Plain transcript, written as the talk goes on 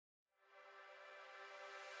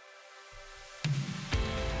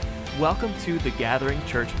Welcome to the Gathering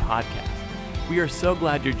Church podcast. We are so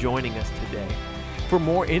glad you're joining us today. For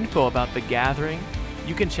more info about The Gathering,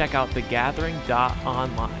 you can check out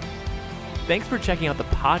thegathering.online. Thanks for checking out the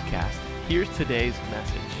podcast. Here's today's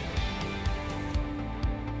message.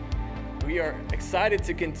 We are excited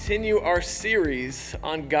to continue our series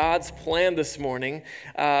on God's plan this morning.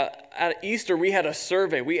 At Easter, we had a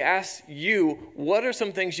survey. We asked you, what are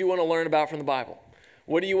some things you want to learn about from the Bible?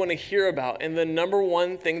 What do you want to hear about? And the number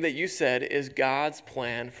one thing that you said is God's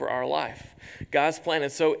plan for our life. God's plan.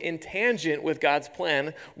 And so in tangent with God's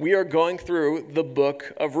plan, we are going through the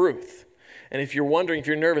book of Ruth. And if you're wondering, if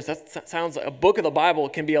you're nervous, that sounds like a book of the Bible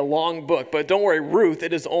can be a long book. But don't worry, Ruth,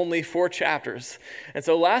 it is only 4 chapters. And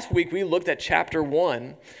so last week we looked at chapter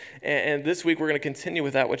 1. And this week we're going to continue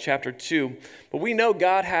with that with chapter 2. But we know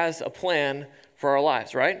God has a plan for our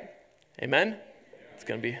lives, right? Amen? It's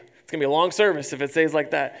going to be a long service if it stays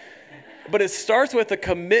like that. But it starts with a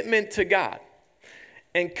commitment to God.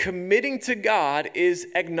 And committing to God is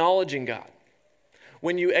acknowledging God.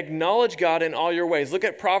 When you acknowledge God in all your ways, look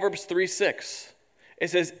at Proverbs 3:6.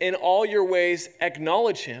 It says, in all your ways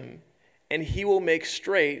acknowledge him, and he will make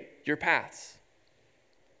straight your paths.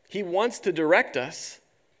 He wants to direct us,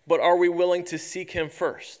 but are we willing to seek him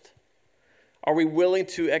first? Are we willing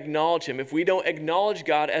to acknowledge him? If we don't acknowledge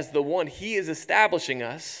God as the one, he is establishing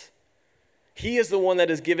us. He is the one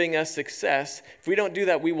that is giving us success. If we don't do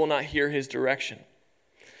that, we will not hear his direction.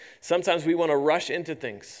 Sometimes we want to rush into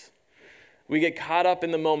things. We get caught up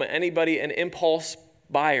in the moment. Anybody, an impulse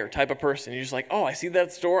buyer type of person. You're just like, oh, I see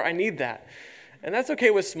that store, I need that. And that's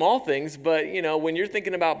okay with small things, but when you're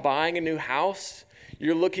thinking about buying a new house,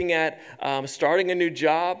 you're looking at starting a new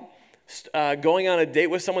job, going on a date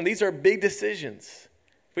with someone, these are big decisions.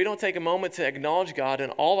 If we don't take a moment to acknowledge God in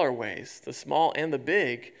all our ways, the small and the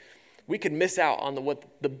big, we could miss out on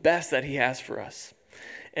the best that he has for us.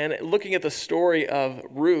 And looking at the story of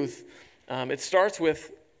Ruth, it starts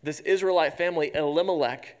with this Israelite family.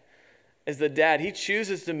 Elimelech is the dad. He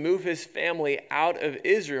chooses to move his family out of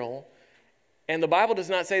Israel. And the Bible does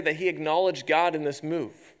not say that he acknowledged God in this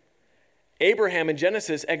move. Abraham in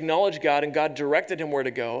Genesis acknowledged God and God directed him where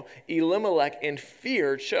to go. Elimelech in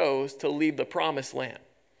fear chose to leave the promised land.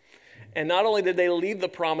 And not only did they leave the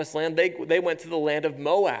promised land, they went to the land of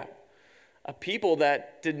Moab, a people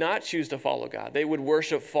that did not choose to follow God. They would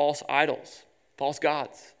worship false idols, false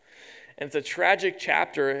gods. And it's a tragic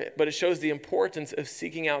chapter, but it shows the importance of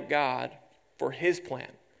seeking out God for his plan,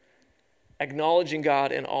 acknowledging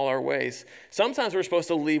God in all our ways. Sometimes we're supposed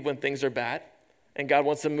to leave when things are bad, and God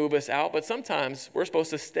wants to move us out, but sometimes we're supposed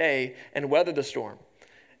to stay and weather the storm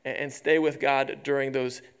and stay with God during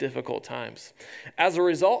those difficult times. As a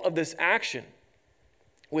result of this action,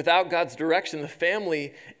 without God's direction, the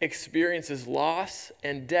family experiences loss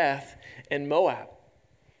and death in Moab.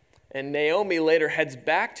 And Naomi later heads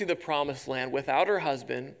back to the promised land without her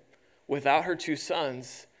husband, without her 2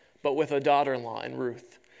 sons, but with a daughter-in-law in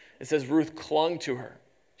Ruth. It says Ruth clung to her.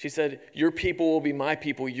 She said, your people will be my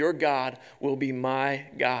people. Your God will be my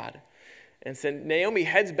God. And so Naomi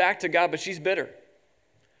heads back to God, but she's bitter.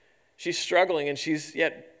 She's struggling, and she's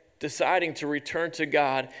yet deciding to return to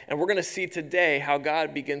God. And we're going to see today how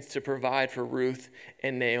God begins to provide for Ruth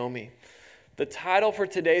and Naomi. The title for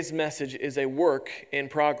today's message is a work in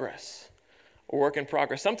progress. A work in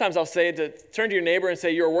progress. Sometimes I'll say turn to your neighbor and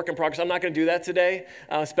say, you're a work in progress. I'm not going to do that today,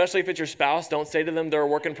 especially if it's your spouse. Don't say to them they're a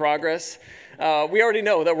work in progress. We already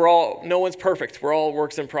know that no one's perfect. We're all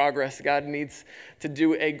works in progress. God needs to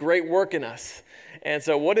do a great work in us. And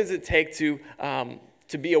so what does it take to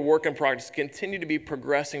be a work in progress, continue to be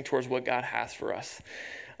progressing towards what God has for us?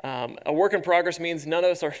 A work in progress means none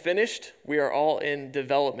of us are finished. We are all in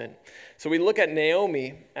development. So we look at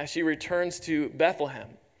Naomi as she returns to Bethlehem.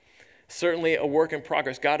 Certainly a work in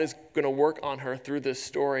progress. God is going to work on her through this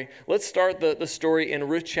story. Let's start the story in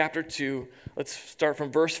Ruth chapter 2. Let's start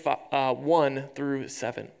from verse 1 through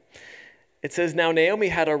 7. It says, now Naomi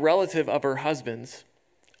had a relative of her husband's,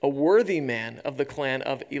 a worthy man of the clan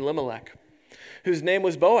of Elimelech, whose name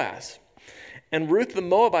was Boaz. And Ruth the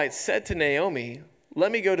Moabite said to Naomi,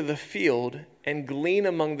 let me go to the field and glean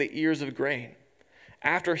among the ears of grain,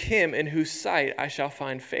 after him in whose sight I shall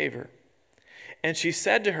find favor. And she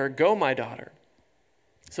said to her, go, my daughter.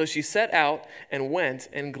 So she set out and went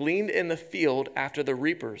and gleaned in the field after the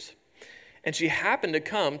reapers. And she happened to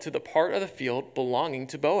come to the part of the field belonging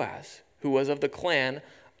to Boaz, who was of the clan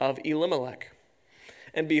of Elimelech.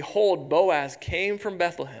 And behold, Boaz came from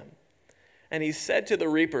Bethlehem. And he said to the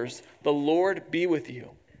reapers, the Lord be with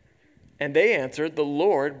you. And they answered, the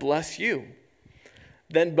Lord bless you.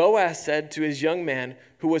 Then Boaz said to his young man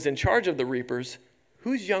who was in charge of the reapers,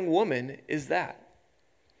 whose young woman is that?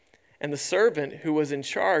 And the servant who was in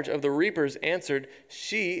charge of the reapers answered,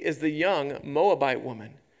 "She is the young Moabite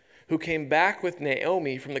woman who came back with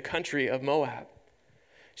Naomi from the country of Moab."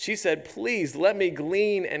 She said, "Please let me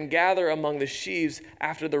glean and gather among the sheaves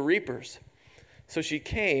after the reapers." So she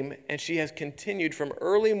came, and she has continued from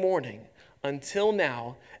early morning until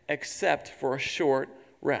now, except for a short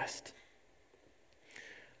rest.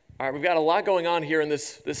 All right, we've got a lot going on here in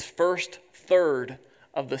this first third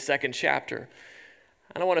of the second chapter.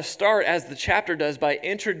 And I want to start, as the chapter does, by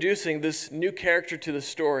introducing this new character to the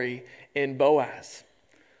story in Boaz.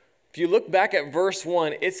 If you look back at verse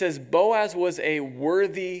 1, it says Boaz was a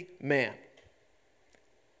worthy man.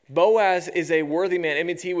 Boaz is a worthy man. It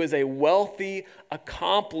means he was a wealthy,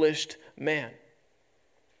 accomplished man.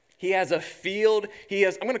 He has a field.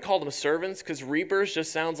 I'm going to call them servants because reapers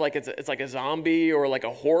just sounds like it's like a zombie or like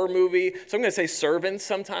a horror movie. So I'm going to say servants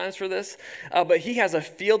sometimes for this. But he has a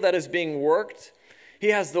field that is being worked. He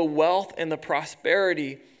has the wealth and the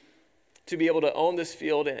prosperity to be able to own this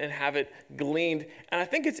field and have it gleaned. And I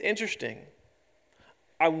think it's interesting.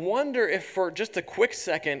 I wonder if for just a quick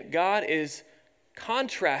second, God is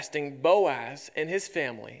contrasting Boaz and his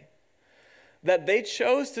family, that they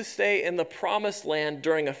chose to stay in the promised land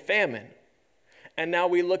during a famine. And now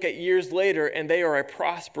we look at years later and they are a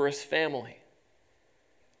prosperous family.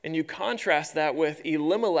 And you contrast that with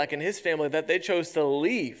Elimelech and his family, that they chose to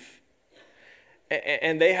leave.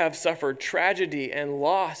 And they have suffered tragedy and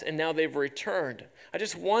loss, and now they've returned.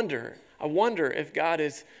 I wonder if God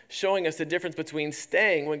is showing us the difference between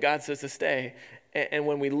staying when God says to stay and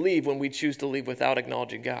when we leave, when we choose to leave without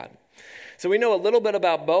acknowledging God. So we know a little bit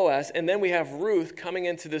about Boaz, and then we have Ruth coming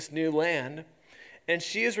into this new land, and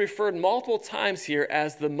she is referred multiple times here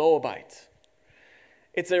as the Moabite.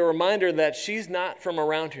 It's a reminder that she's not from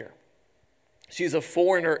around here. She's a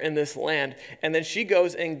foreigner in this land, and then she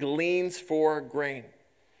goes and gleans for grain.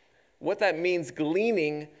 What that means,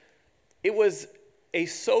 gleaning, it was a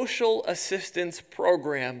social assistance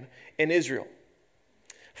program in Israel.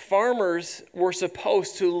 Farmers were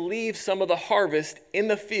supposed to leave some of the harvest in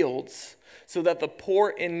the fields so that the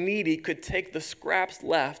poor and needy could take the scraps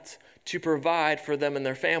left to provide for them and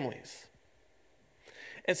their families.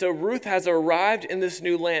 And so Ruth has arrived in this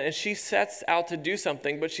new land, and she sets out to do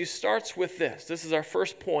something, but she starts with this. This is our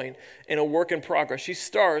first point in a work in progress. She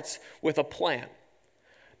starts with a plan.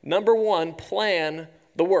 Number one, plan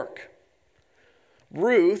the work.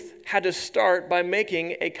 Ruth had to start by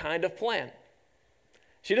making a kind of plan.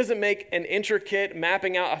 She doesn't make an intricate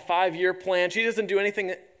mapping out a 5-year plan. She doesn't do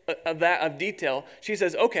anything of detail. She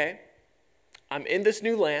says, okay, I'm in this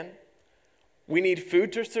new land. We need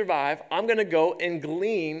food to survive. I'm going to go and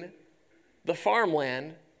glean the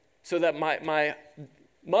farmland so that my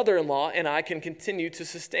mother-in-law and I can continue to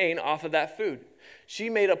sustain off of that food. She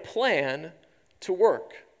made a plan to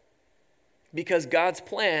work because God's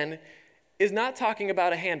plan is not talking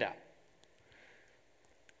about a handout.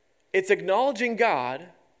 It's acknowledging God,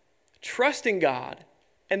 trusting God,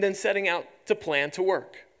 and then setting out to plan to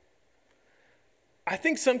work. I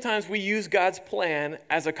think sometimes we use God's plan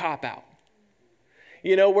as a cop-out.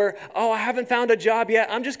 Where, I haven't found a job yet.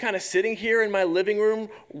 I'm just kind of sitting here in my living room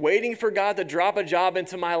waiting for God to drop a job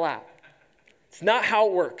into my lap. It's not how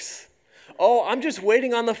it works. I'm just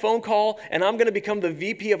waiting on the phone call and I'm going to become the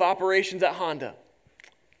VP of operations at Honda.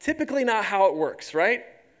 Typically not how it works, right?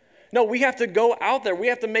 No, we have to go out there. We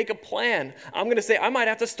have to make a plan. I'm going to say I might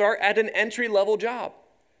have to start at an entry-level job.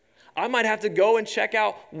 I might have to go and check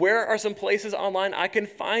out where are some places online I can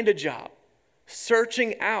find a job.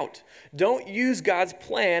 Searching out. Don't use God's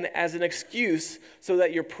plan as an excuse so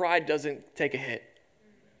that your pride doesn't take a hit.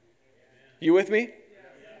 You with me?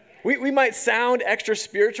 We might sound extra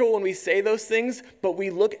spiritual when we say those things, but we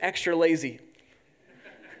look extra lazy.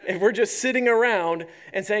 If we're just sitting around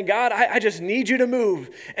and saying, God, I just need you to move.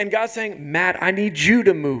 And God's saying, Matt, I need you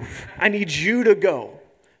to move. I need you to go.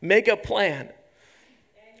 Make a plan.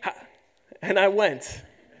 And I went.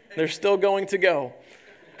 They're still going to go.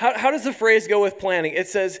 How does the phrase go with planning? It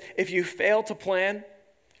says, if you fail to plan,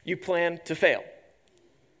 you plan to fail.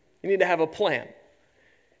 You need to have a plan.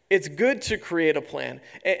 It's good to create a plan.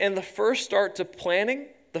 And the first start to planning,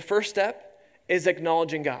 the first step, is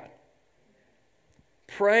acknowledging God.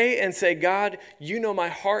 Pray and say, God, you know my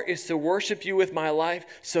heart is to worship you with my life,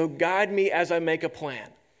 so guide me as I make a plan.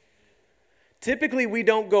 Typically, we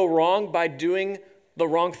don't go wrong by doing the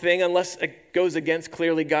wrong thing unless it goes against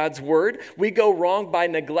clearly God's word. We go wrong by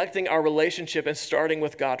neglecting our relationship and starting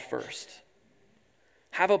with God first.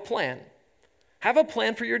 Have a plan. Have a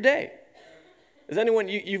plan for your day. Is anyone,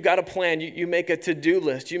 you've got a plan. You make a to-do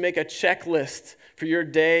list. You make a checklist for your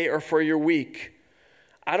day or for your week.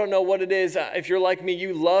 I don't know what it is. If you're like me,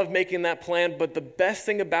 you love making that plan, but the best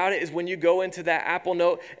thing about it is when you go into that Apple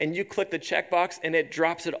Note and you click the checkbox and it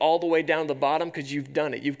drops it all the way down to the bottom because you've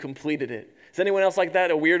done it, you've completed it. Is anyone else like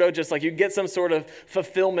that, a weirdo? Just like you get some sort of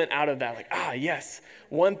fulfillment out of that, like, yes,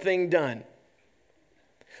 one thing done.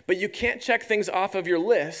 But you can't check things off of your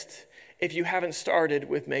list if you haven't started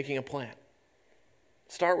with making a plan.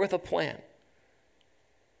 Start with a plan.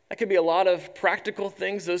 That could be a lot of practical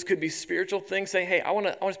things. Those could be spiritual things. Saying, hey, I want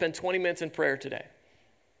to spend 20 minutes in prayer today.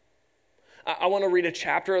 I want to read a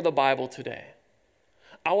chapter of the Bible today.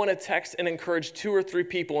 I want to text and encourage 2 or 3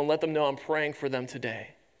 people and let them know I'm praying for them today.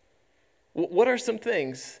 What are some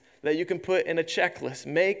things that you can put in a checklist?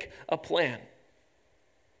 Make a plan.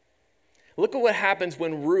 Look at what happens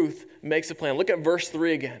when Ruth makes a plan. Look at verse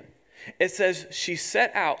 3 again. It says, she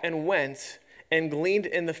set out and went and gleaned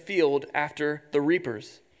in the field after the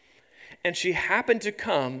reapers. And she happened to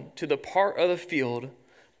come to the part of the field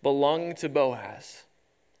belonging to Boaz.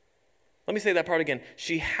 Let me say that part again.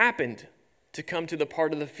 She happened to come to the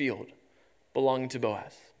part of the field belonging to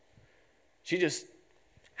Boaz. She just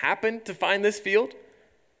happened to find this field,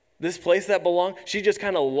 this place that belonged. She just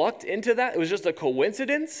kind of lucked into that. It was just a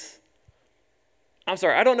coincidence. I'm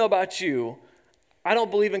sorry, I don't know about you. I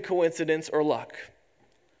don't believe in coincidence or luck,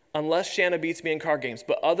 unless Shanna beats me in card games.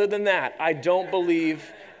 But other than that, I don't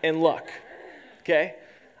believe in luck, okay?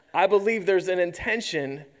 I believe there's an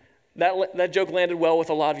intention. That joke landed well with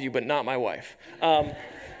a lot of you, but not my wife.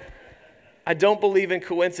 I don't believe in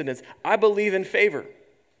coincidence. I believe in favor.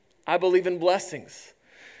 I believe in blessings.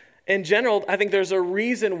 In general, I think there's a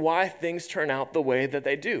reason why things turn out the way that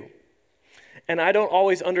they do. And I don't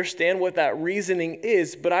always understand what that reasoning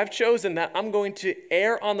is, but I've chosen that I'm going to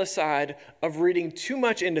err on the side of reading too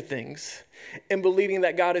much into things and believing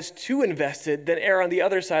that God is too invested, than err on the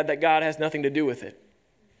other side that God has nothing to do with it.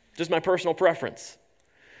 Just my personal preference.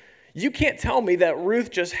 You can't tell me that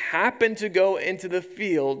Ruth just happened to go into the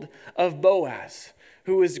field of Boaz,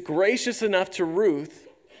 who was gracious enough to Ruth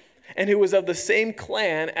and who was of the same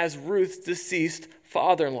clan as Ruth's deceased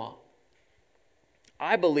father-in-law.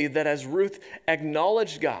 I believe that as Ruth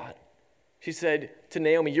acknowledged God, she said to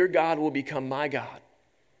Naomi, your God will become my God.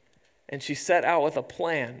 And she set out with a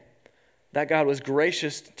plan that God was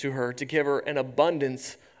gracious to her to give her an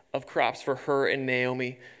abundance of crops for her and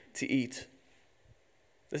Naomi to eat.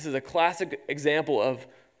 This is a classic example of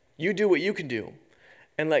you do what you can do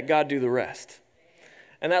and let God do the rest.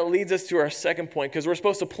 And that leads us to our second point, because we're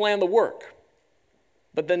supposed to plan the work.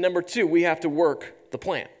 But then number 2, we have to work the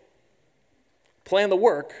plan. Plan the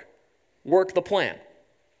work the plan.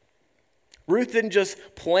 Ruth didn't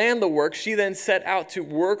just plan the work, she then set out to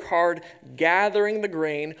work hard, gathering the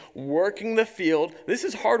grain, working the field. This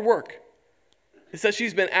is hard work. It says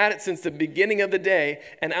she's been at it since the beginning of the day,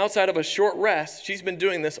 and outside of a short rest, she's been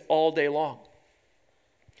doing this all day long.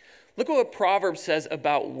 Look at what Proverbs says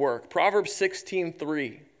about work. Proverbs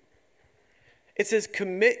 16:3. It says,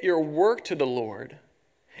 commit your work to the Lord,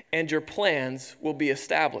 and your plans will be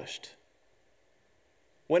established.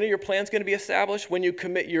 When are your plans going to be established? When you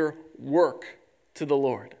commit your work to the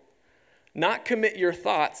Lord. Not commit your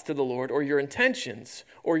thoughts to the Lord or your intentions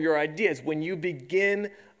or your ideas. When you begin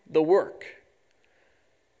the work.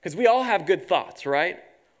 Because we all have good thoughts, right?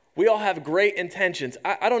 We all have great intentions.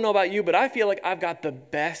 I don't know about you, but I feel like I've got the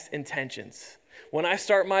best intentions. When I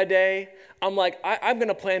start my day, I'm like, I'm going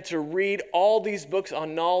to plan to read all these books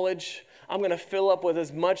on knowledge. I'm going to fill up with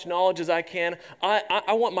as much knowledge as I can.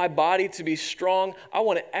 I want my body to be strong. I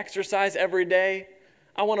want to exercise every day.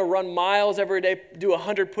 I want to run miles every day, do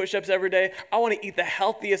 100 push-ups every day. I want to eat the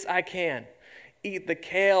healthiest I can. Eat the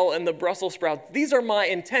kale and the Brussels sprouts. These are my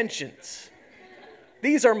intentions.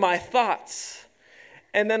 These are my thoughts.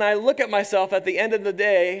 And then I look at myself at the end of the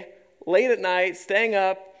day, late at night, staying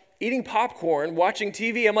up, eating popcorn, watching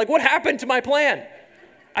TV. I'm like, what happened to my plan?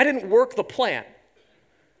 I didn't work the plan.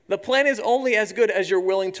 The plan is only as good as you're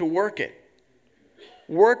willing to work it.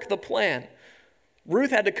 Work the plan. Ruth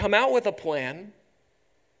had to come out with a plan,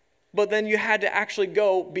 but then you had to actually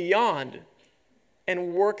go beyond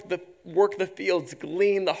and work the fields,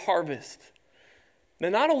 glean the harvest. Now,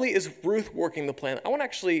 not only is Ruth working the plan, I want to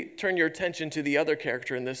actually turn your attention to the other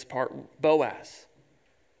character in this part, Boaz.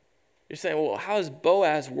 You're saying, well, how is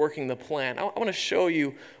Boaz working the plan? I want to show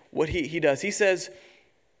you what he does. He says,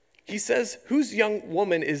 whose young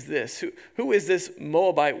woman is this? Who is this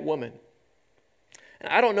Moabite woman?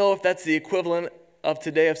 And I don't know if that's the equivalent of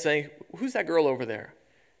today of saying, who's that girl over there?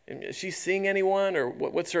 Is she seeing anyone, or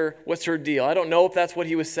what's her deal? I don't know if that's what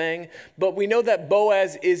he was saying, but we know that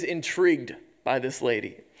Boaz is intrigued by this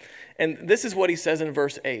lady. And this is what he says in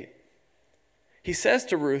verse 8. He says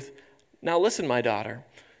to Ruth, now listen, my daughter,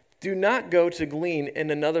 Do not go to glean in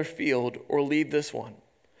another field or leave this one,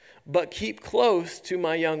 but keep close to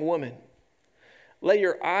my young woman. Let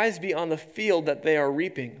your eyes be on the field that they are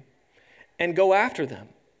reaping, and go after them.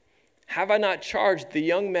 Have I not charged the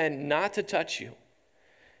young men not to touch you?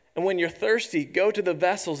 And when you're thirsty, go to the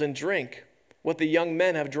vessels and drink what the young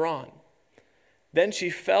men have drawn." Then she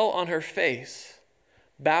fell on her face,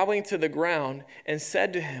 bowing to the ground, and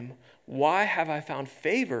said to him, "Why have I found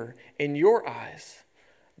favor in your eyes,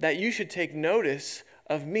 that you should take notice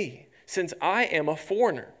of me, since I am a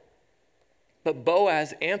foreigner?" But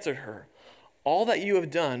Boaz answered her, "All that you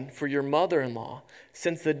have done for your mother-in-law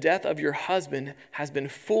since the death of your husband has been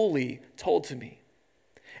fully told to me,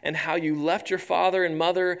 and how you left your father and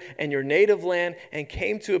mother and your native land and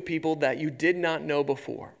came to a people that you did not know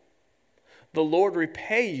before. The Lord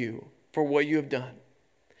repay you for what you have done,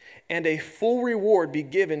 and a full reward be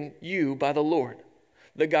given you by the Lord,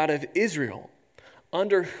 the God of Israel,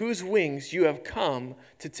 under whose wings you have come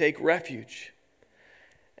to take refuge."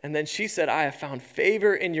 And then she said, "I have found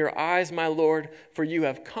favor in your eyes, my Lord, for you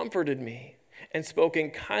have comforted me and spoken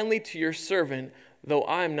kindly to your servant, though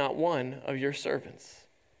I am not one of your servants."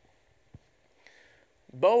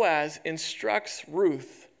 Boaz instructs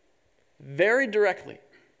Ruth very directly.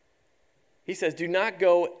 He says, "Do not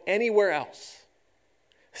go anywhere else.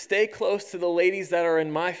 Stay close to the ladies that are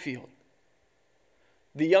in my field.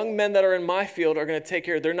 The young men that are in my field are going to take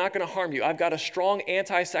care of you. They're not going to harm you. I've got a strong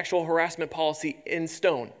anti-sexual harassment policy in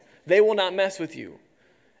stone. They will not mess with you."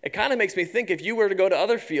 It kind of makes me think if you were to go to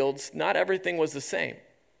other fields, not everything was the same.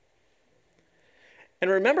 And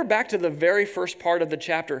remember back to the very first part of the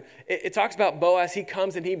chapter. It talks about Boaz. He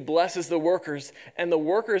comes and he blesses the workers, and the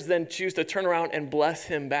workers then choose to turn around and bless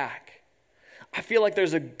him back. I feel like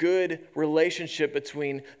there's a good relationship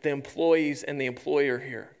between the employees and the employer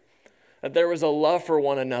here. That there was a love for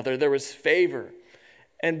one another. There was favor.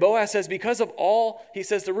 And Boaz says, he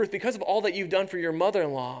says to Ruth, because of all that you've done for your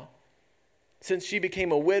mother-in-law, since she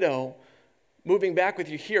became a widow, moving back with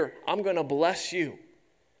you here, I'm going to bless you.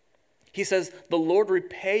 He says, the Lord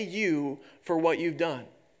repay you for what you've done,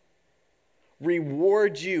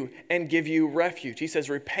 reward you, and give you refuge. He says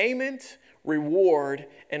repayment, reward,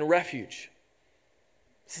 and refuge.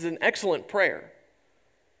 This is an excellent prayer.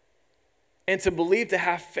 And to believe, to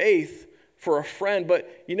have faith for a friend.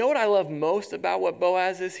 But you know what I love most about what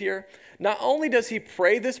Boaz is here? Not only does he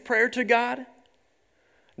pray this prayer to God,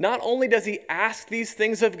 not only does he ask these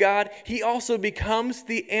things of God, he also becomes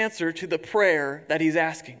the answer to the prayer that he's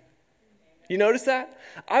asking. You notice that?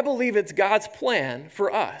 I believe it's God's plan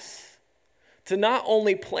for us to not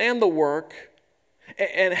only plan the work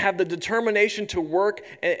and have the determination to work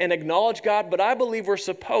and acknowledge God, but I believe we're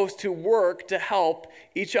supposed to work to help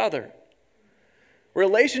each other.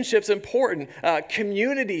 Relationship's important.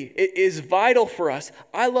 Community is vital for us.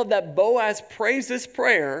 I love that Boaz prays this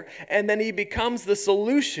prayer and then he becomes the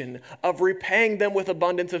solution of repaying them with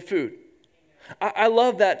abundance of food. I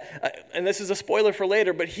love that, and this is a spoiler for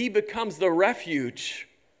later, but he becomes the refuge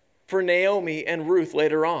for Naomi and Ruth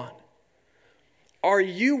later on. Are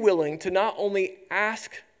you willing to not only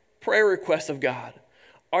ask prayer requests of God,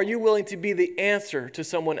 are you willing to be the answer to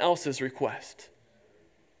someone else's request?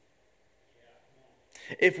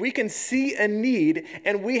 If we can see a need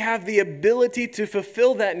and we have the ability to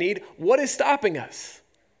fulfill that need, what is stopping us?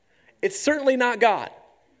 It's certainly not God.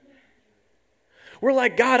 We're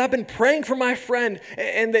like, God, I've been praying for my friend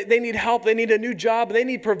and they need help. They need a new job. They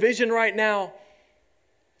need provision right now.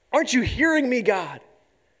 Aren't you hearing me, God?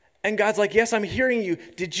 And God's like, yes, I'm hearing you.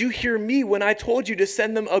 Did you hear me when I told you to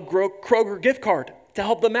send them a Kroger gift card to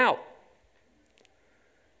help them out?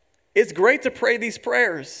 It's great to pray these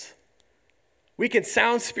prayers. We can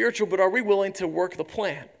sound spiritual, but are we willing to work the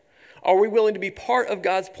plan? Are we willing to be part of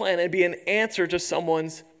God's plan and be an answer to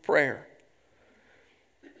someone's prayer?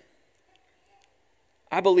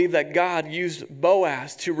 I believe that God used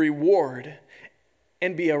Boaz to reward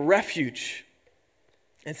and be a refuge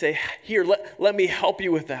and say, here, let me help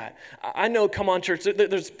you with that. I know, come on, church,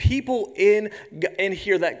 there's people in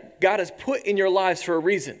here that God has put in your lives for a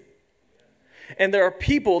reason. And there are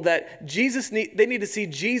people that they need to see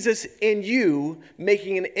Jesus in you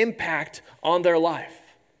making an impact on their life.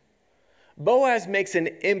 Boaz makes an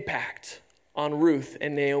impact on Ruth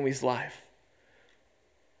and Naomi's life.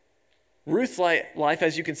 Ruth's life,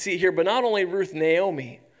 as you can see here, but not only Ruth,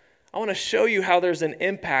 Naomi. I want to show you how there's an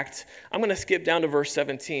impact. I'm going to skip down to verse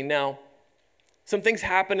 17. Now, some things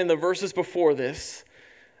happen in the verses before this.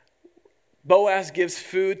 Boaz gives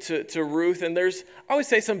food to Ruth, and there's, I would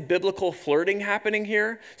say, some biblical flirting happening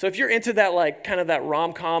here. So if you're into that, like, kind of that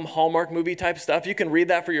rom-com Hallmark movie type stuff, you can read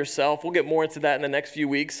that for yourself. We'll get more into that in the next few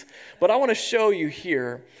weeks. But I want to show you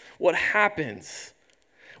here what happens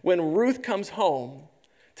when Ruth comes home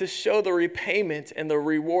to show the repayment and the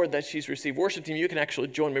reward that she's received. Worship team, you can actually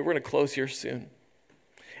join me. We're going to close here soon.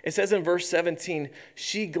 It says in verse 17,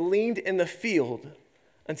 she gleaned in the field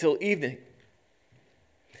until evening.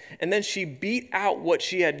 And then she beat out what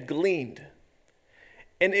she had gleaned.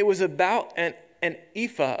 And it was about an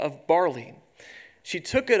ephah of barley. She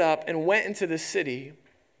took it up and went into the city.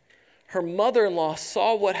 Her mother-in-law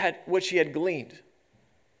saw what she had gleaned.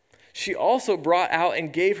 She also brought out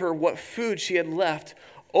and gave her what food she had left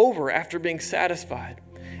over after being satisfied.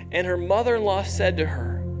 And her mother-in-law said to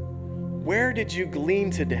her, "Where did you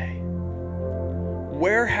glean today?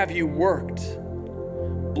 Where have you worked?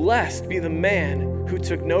 Blessed be the man who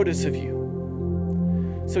took notice of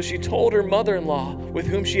you." So she told her mother-in-law with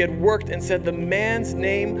whom she had worked and said, "The man's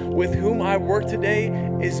name with whom I work today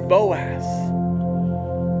is Boaz."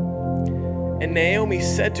 And Naomi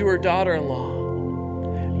said to her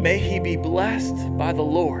daughter-in-law, "May he be blessed by the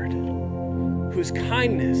Lord, whose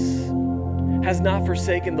kindness has not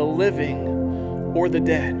forsaken the living or the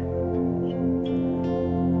dead."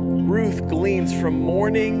 Ruth gleans from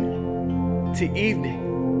morning to evening.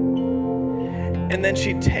 And then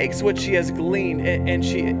she takes what she has gleaned and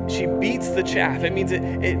she beats the chaff. It means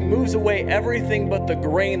it moves away everything but the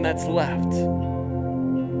grain that's left.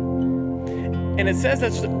 And it says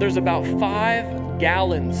that there's about 5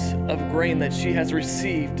 gallons of grain that she has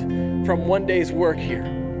received from one day's work here.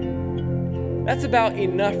 That's about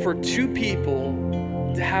enough for 2 people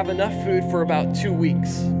to have enough food for about 2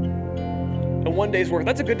 weeks. And one day's work,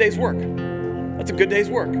 that's a good day's work. That's a good day's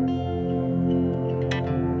work.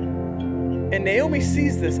 And Naomi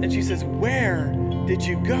sees this and she says, "Where did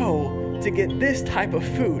you go to get this type of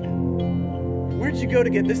food? Where did you go to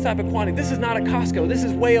get this type of quantity? This is not a Costco. This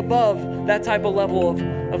is way above that type of level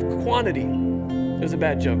of quantity." It was a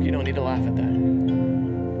bad joke. You don't need to laugh at that.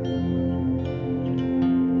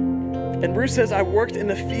 And Ruth says, "I worked in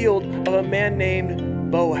the field of a man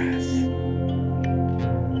named Boaz."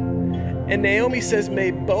 And Naomi says,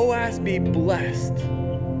 "May Boaz be blessed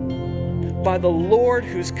by the Lord,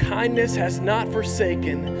 whose kindness has not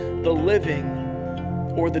forsaken the living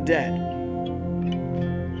or the dead."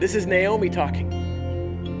 This is Naomi talking.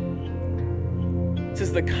 It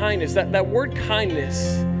says the kindness. That word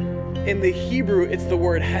kindness, in the Hebrew, it's the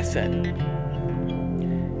word hesed.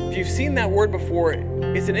 If you've seen that word before,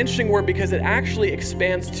 it's an interesting word because it actually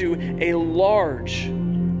expands to a large,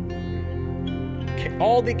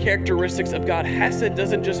 all the characteristics of God. Hesed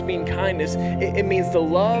doesn't just mean kindness. It means the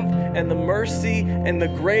love and the mercy and the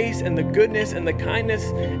grace and the goodness and the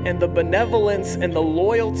kindness and the benevolence and the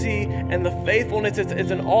loyalty and the faithfulness. It's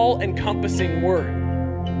an all-encompassing word.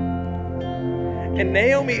 And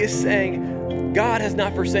Naomi is saying, God has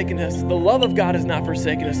not forsaken us. The love of God has not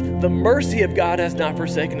forsaken us. The mercy of God has not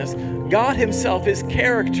forsaken us. God himself, his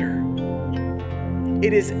character,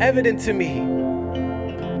 it is evident to me.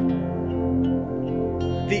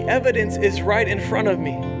 The evidence is right in front of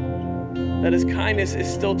me that his kindness is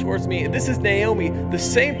still towards me. And this is Naomi, the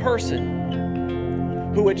same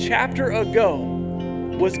person who a chapter ago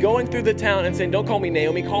was going through the town and saying, "Don't call me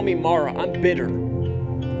Naomi, call me Mara. I'm bitter.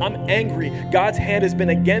 I'm angry. God's hand has been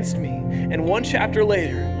against me." And one chapter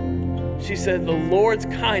later, she said, "The Lord's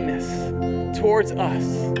kindness towards us."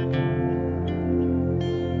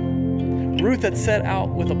 Ruth had set out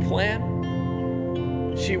with a plan.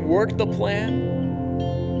 She worked the plan.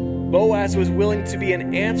 Boaz was willing to be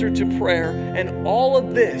an answer to prayer, and all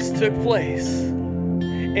of this took place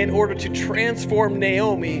in order to transform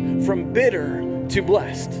Naomi from bitter to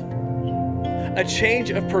blessed. A change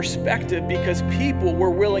of perspective because people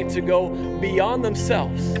were willing to go beyond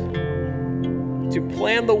themselves to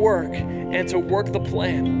plan the work and to work the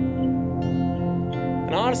plan.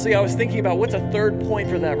 And honestly, I was thinking about what's a third point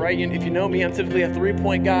for that, right? If you know me, I'm typically a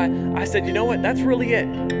 3-point guy. I said, you know what? That's really it.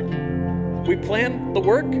 We plan the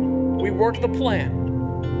work. We work the plan.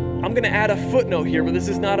 I'm going to add a footnote here, but this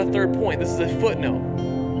is not a third point. This is a footnote.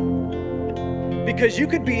 Because you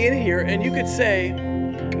could be in here and you could say,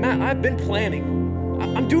 "Matt, I've been planning.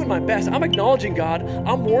 I'm doing my best. I'm acknowledging God.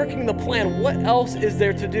 I'm working the plan. What else is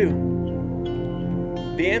there to do?"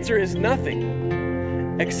 The answer is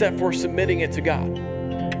nothing except for submitting it to God.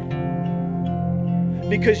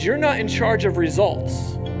 Because you're not in charge of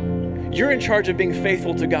results. You're in charge of being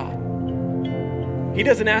faithful to God. He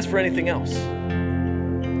doesn't ask for anything else.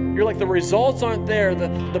 You're like, the results aren't there.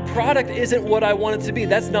 The product isn't what I want it to be.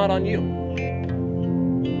 That's not on you.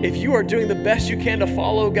 If you are doing the best you can to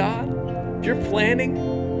follow God, if you're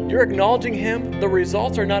planning, you're acknowledging Him, the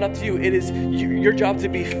results are not up to you. It is your job to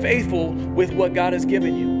be faithful with what God has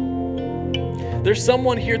given you. There's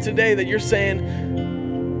someone here today that you're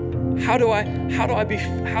saying, how do I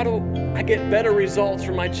get better results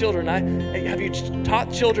for my children? Have you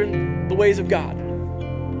taught children the ways of God?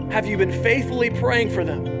 Have you been faithfully praying for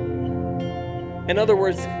them? In other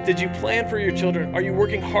words, did you plan for your children? Are you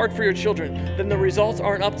working hard for your children? Then the results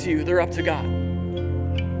aren't up to you, they're up to God.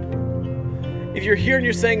 If you're here and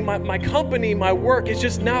you're saying, my company, my work is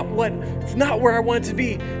just it's not where I want it to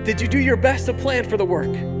be. Did you do your best to plan for the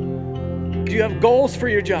work? Do you have goals for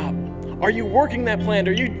your job? Are you working that plan?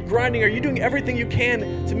 Are you grinding? Are you doing everything you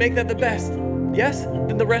can to make that the best? Yes?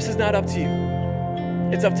 Then the rest is not up to you.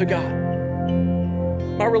 It's up to God.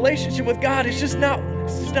 My relationship with God is just not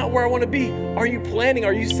where I want to be. Are you planning?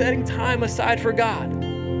 Are you setting time aside for God?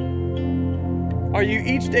 Are you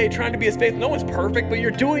each day trying to be as faithful? No one's perfect, but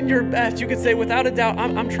you're doing your best. You could say without a doubt,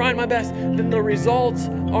 I'm trying my best. Then the results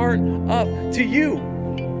aren't up to you.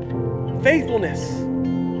 Faithfulness.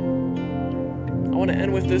 I want to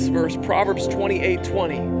end with this verse, Proverbs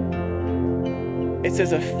 28:20. It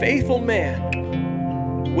says, a faithful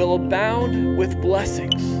man will abound with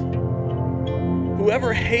blessings.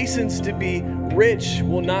 Whoever hastens to be rich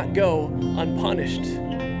will not go unpunished.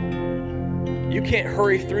 You can't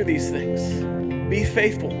hurry through these things. Be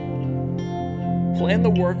faithful. Plan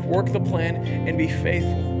the work the plan, and be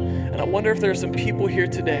faithful. And I wonder if there are some people here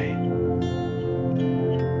today.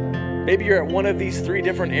 Maybe you're at one of these three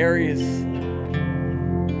different areas.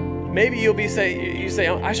 Maybe you say,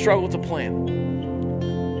 I struggle to plan.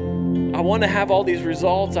 I want to have all these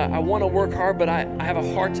results. I want to work hard, but I have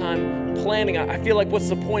a hard time planning. I feel like, what's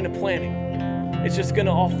the point of planning? It's just going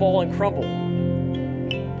to all fall and crumble.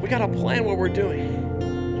 We got to plan what we're doing.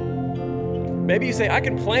 Maybe you say, I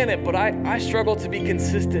can plan it, but I struggle to be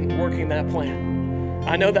consistent working that plan.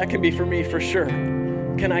 I know that can be for me for sure.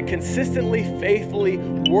 Can I consistently, faithfully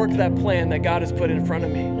work that plan that God has put in front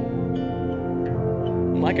of me?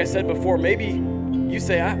 And like I said before, maybe you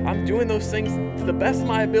say, I'm doing those things to the best of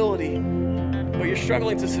my ability, but you're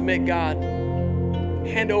struggling to submit God.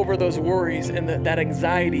 Hand over those worries and that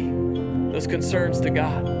anxiety, those concerns to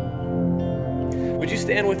God. Would you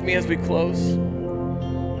stand with me as we close?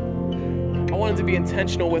 I wanted to be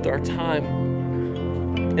intentional with our time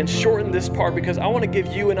and shorten this part because I want to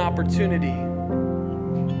give you an opportunity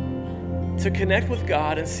to connect with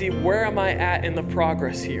God and see, where am I at in the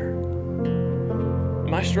progress here?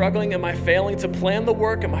 Am I struggling? Am I failing to plan the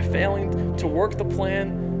work? Am I failing to work the plan?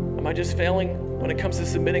 Am I just failing when it comes to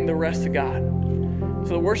submitting the rest to God?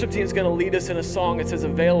 So the worship team is going to lead us in a song that says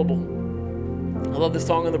available. I love the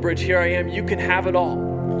song on the bridge, Here I Am. You can have it all.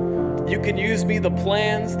 You can use me, the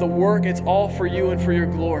plans, the work. It's all for you and for your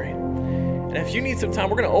glory. And if you need some time,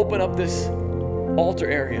 we're going to open up this altar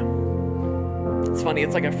area. It's funny,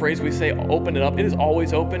 it's like a phrase we say, open it up. It is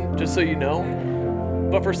always open, just so you know.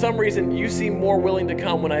 But for some reason, you seem more willing to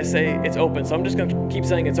come when I say it's open. So I'm just going to keep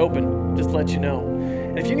saying it's open, just to let you know.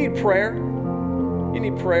 And if you need prayer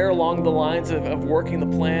along the lines of working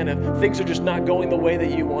the plan, if things are just not going the way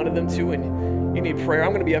that you wanted them to, and you need prayer, I'm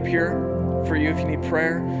going to be up here for you if you need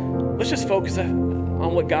prayer. Let's just focus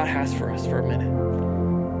on what God has for us for a minute.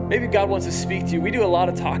 Maybe God wants to speak to you. We do a lot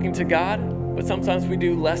of talking to God, but sometimes we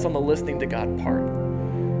do less on the listening to God part.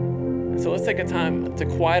 So let's take a time to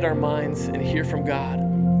quiet our minds and hear from God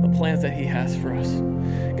the plans that He has for us.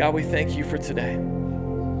 God, we thank you for today.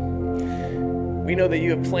 We know that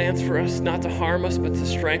you have plans for us, not to harm us, but to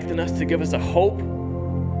strengthen us, to give us a hope,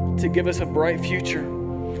 to give us a bright future.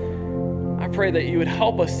 I pray that you would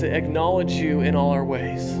help us to acknowledge you in all our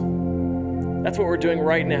ways. That's what we're doing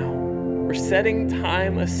right now. We're setting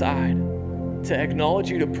time aside to acknowledge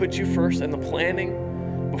you, to put you first in the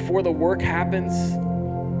planning before the work happens.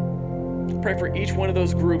 Pray for each one of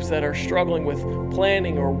those groups that are struggling with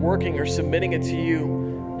planning or working or submitting it to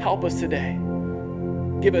you. Help us today.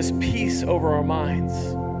 Give us peace over our minds.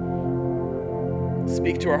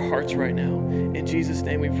 Speak to our hearts right now. In Jesus'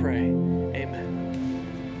 name we pray. Amen.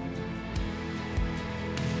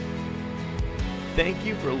 Thank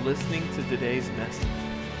you for listening to today's message.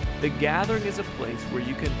 The Gathering is a place where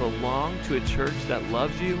you can belong to a church that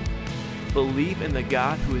loves you, believe in the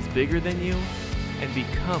God who is bigger than you, and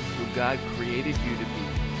become who God created you to be.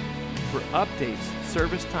 For updates,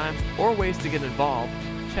 service times, or ways to get involved,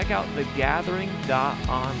 check out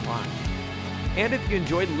thegathering.online. And if you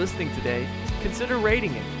enjoyed listening today, consider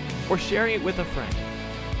rating it or sharing it with a friend.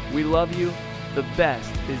 We love you. The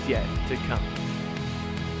best is yet to come.